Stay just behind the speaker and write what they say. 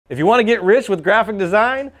If you want to get rich with graphic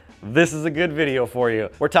design, this is a good video for you.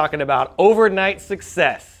 We're talking about overnight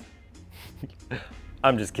success.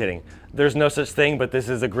 I'm just kidding. There's no such thing, but this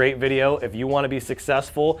is a great video. If you want to be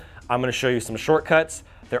successful, I'm going to show you some shortcuts.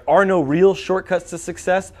 There are no real shortcuts to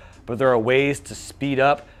success, but there are ways to speed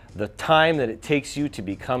up the time that it takes you to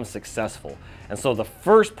become successful. And so the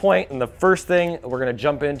first point and the first thing we're going to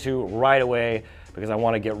jump into right away, because I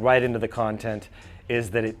want to get right into the content, is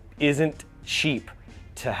that it isn't cheap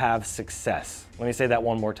to have success. Let me say that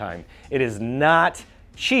one more time. It is not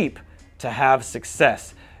cheap to have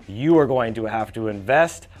success. You are going to have to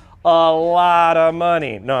invest a lot of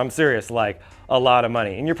money. No, I'm serious, like a lot of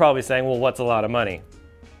money. And you're probably saying, well, what's a lot of money?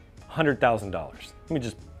 $100,000. Let me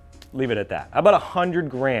just leave it at that. How about 100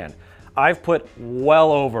 grand? I've put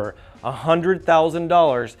well over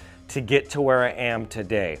 $100,000 to get to where I am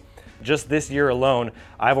today. Just this year alone,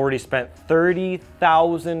 I've already spent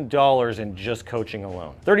 $30,000 in just coaching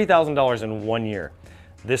alone. $30,000 in 1 year.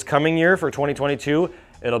 This coming year for 2022,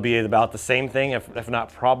 it'll be about the same thing, if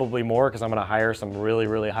not probably more, because I'm gonna hire some really,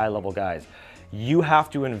 really high level guys. You have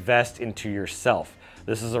to invest into yourself.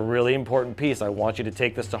 This is a really important piece. I want you to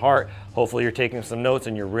take this to heart. Hopefully you're taking some notes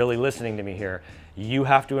and you're really listening to me here. You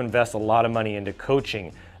have to invest a lot of money into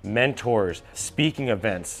coaching, mentors, speaking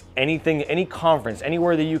events, anything, any conference,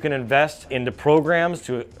 anywhere that you can invest into programs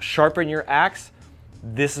to sharpen your axe.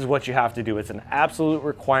 This is what you have to do. It's an absolute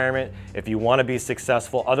requirement if you want to be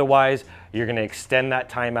successful. Otherwise, you're going to extend that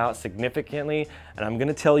time out significantly. And I'm going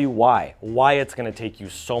to tell you why it's going to take you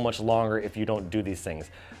so much longer if you don't do these things.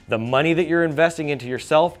 The money that you're investing into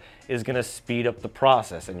yourself is going to speed up the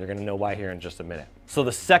process, and you're going to know why here in just a minute. So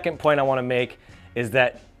the second point I want to make is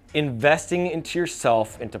that investing into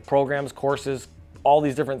yourself, into programs, courses, all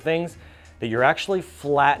these different things, that you're actually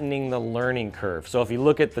flattening the learning curve. So if you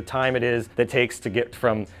look at the time it is that takes to get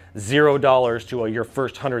from $0 to your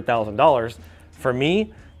first $100,000, for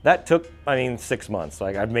me, that took, 6 months.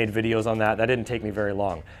 Like, I've made videos on that. That didn't take me very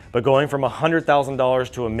long. But going from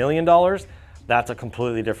 $100,000 to $1 million, that's a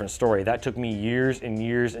completely different story. That took me years and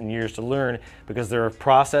years and years to learn, because there are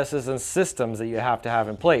processes and systems that you have to have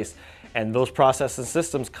in place. And those processes and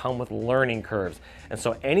systems come with learning curves. And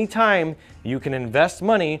so anytime you can invest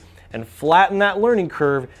money and flatten that learning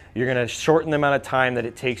curve, you're gonna shorten the amount of time that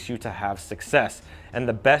it takes you to have success. And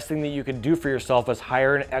the best thing that you can do for yourself is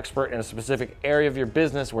hire an expert in a specific area of your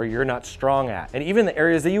business where you're not strong at. And even the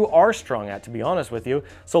areas that you are strong at, to be honest with you.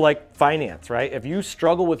 So like finance, right? If you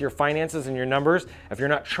struggle with your finances and your numbers, if you're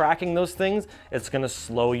not tracking those things, it's gonna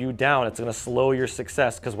slow you down. It's gonna slow your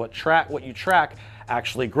success, because what you track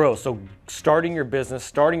actually grows. So starting your business,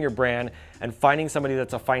 starting your brand, and finding somebody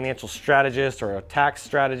that's a financial strategist or a tax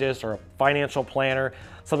strategist or a financial planner,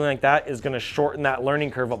 something like that, is going to shorten that learning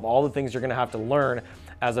curve of all the things you're going to have to learn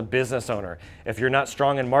as a business owner. If you're not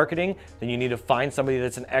strong in marketing, then you need to find somebody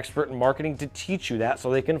that's an expert in marketing to teach you that, so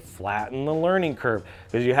they can flatten the learning curve.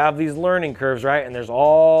 Because you have these learning curves, right? And there's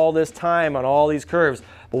all this time on all these curves.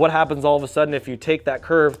 But what happens all of a sudden if you take that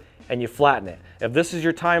curve and you flatten it? If this is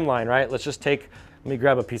your timeline, right? Let's just take, let me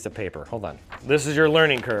grab a piece of paper. Hold on. This is your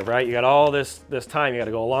learning curve, right? You got all this time. You got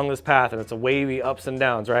to go along this path, and it's a wavy ups and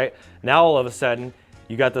downs, right? Now all of a sudden,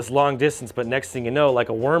 you got this long distance, but next thing you know, like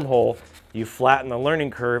a wormhole, you flatten the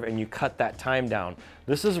learning curve and you cut that time down.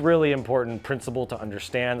 This is really important principle to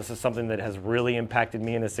understand. This is something that has really impacted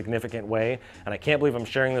me in a significant way. And I can't believe I'm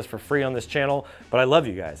sharing this for free on this channel, but I love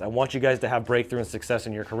you guys. I want you guys to have breakthrough and success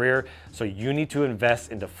in your career. So you need to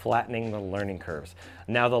invest into flattening the learning curves.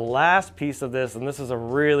 Now, the last piece of this, and this is a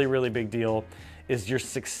really, really big deal, is your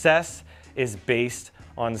success is based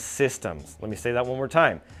on systems. Let me say that one more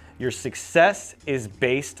time. Your success is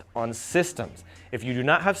based on systems. If you do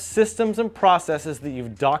not have systems and processes that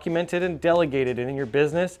you've documented and delegated in your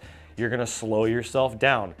business, you're gonna slow yourself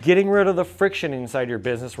down. Getting rid of the friction inside your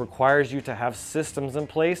business requires you to have systems in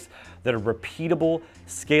place that are repeatable,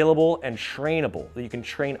 scalable, and trainable, that you can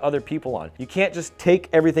train other people on. You can't just take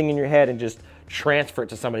everything in your head and just transfer it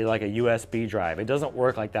to somebody like a USB drive. It doesn't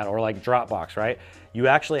work like that, or like Dropbox, right? You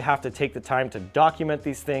actually have to take the time to document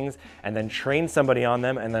these things and then train somebody on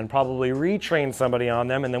them, and then probably retrain somebody on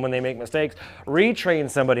them, and then when they make mistakes, retrain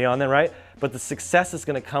somebody on them, right? But the success is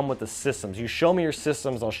gonna come with the systems. You show me your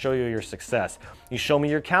systems, I'll show you your success. You show me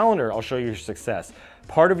your calendar, I'll show you your success.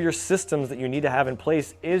 Part of your systems that you need to have in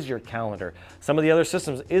place is your calendar. Some of the other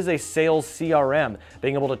systems is a sales CRM,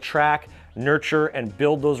 being able to track, nurture, and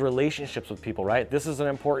build those relationships with people, right? This is an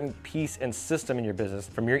important piece and system in your business,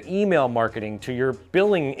 from your email marketing to your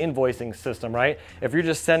billing invoicing system, right? If you're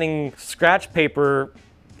just sending scratch paper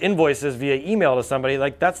invoices via email to somebody,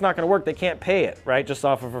 like that's not gonna work. They can't pay it, right? Just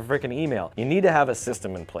off of a freaking email. You need to have a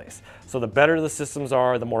system in place. So the better the systems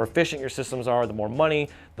are, the more efficient your systems are, the more money,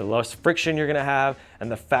 the less friction you're gonna have,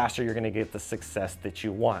 and the faster you're gonna get the success that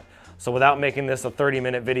you want. So without making this a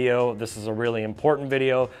 30-minute video, this is a really important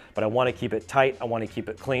video, but I wanna keep it tight, I wanna keep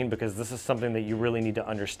it clean, because this is something that you really need to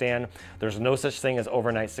understand. There's no such thing as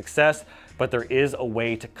overnight success, but there is a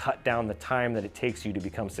way to cut down the time that it takes you to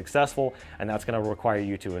become successful, and that's gonna require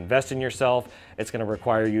you to invest in yourself. It's gonna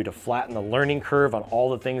require you to flatten the learning curve on all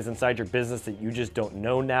the things inside your business that you just don't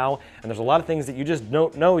know now, and there's a lot of things that you just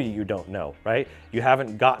don't know you don't know, right? You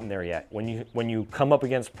haven't gotten there yet. When you come up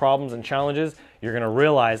against problems and challenges, you're gonna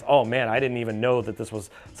realize, oh man, I didn't even know that this was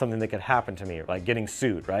something that could happen to me, like getting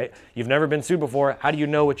sued, right? You've never been sued before. How do you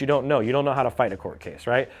know what you don't know? You don't know how to fight a court case,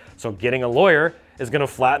 right? So getting a lawyer is gonna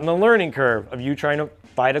flatten the learning curve of you trying to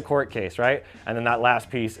fight a court case, right? And then that last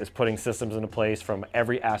piece is putting systems into place from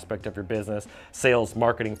every aspect of your business: sales,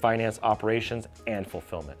 marketing, finance, operations, and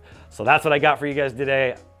fulfillment. So that's what I got for you guys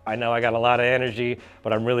today. I know I got a lot of energy,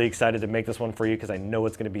 but I'm really excited to make this one for you because I know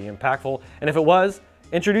it's gonna be impactful. And if it was,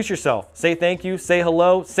 introduce yourself, say thank you, say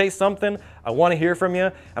hello, say something. I wanna hear from you,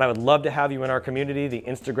 and I would love to have you in our community, the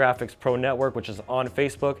Instagraphics Pro Network, which is on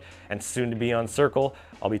Facebook and soon to be on Circle.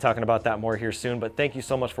 I'll be talking about that more here soon, but thank you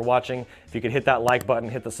so much for watching. If you could hit that like button,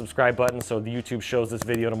 hit the subscribe button so the YouTube shows this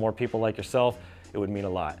video to more people like yourself, it would mean a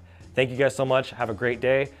lot. Thank you guys so much, have a great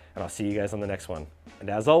day, and I'll see you guys on the next one. And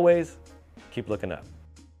as always, keep looking up.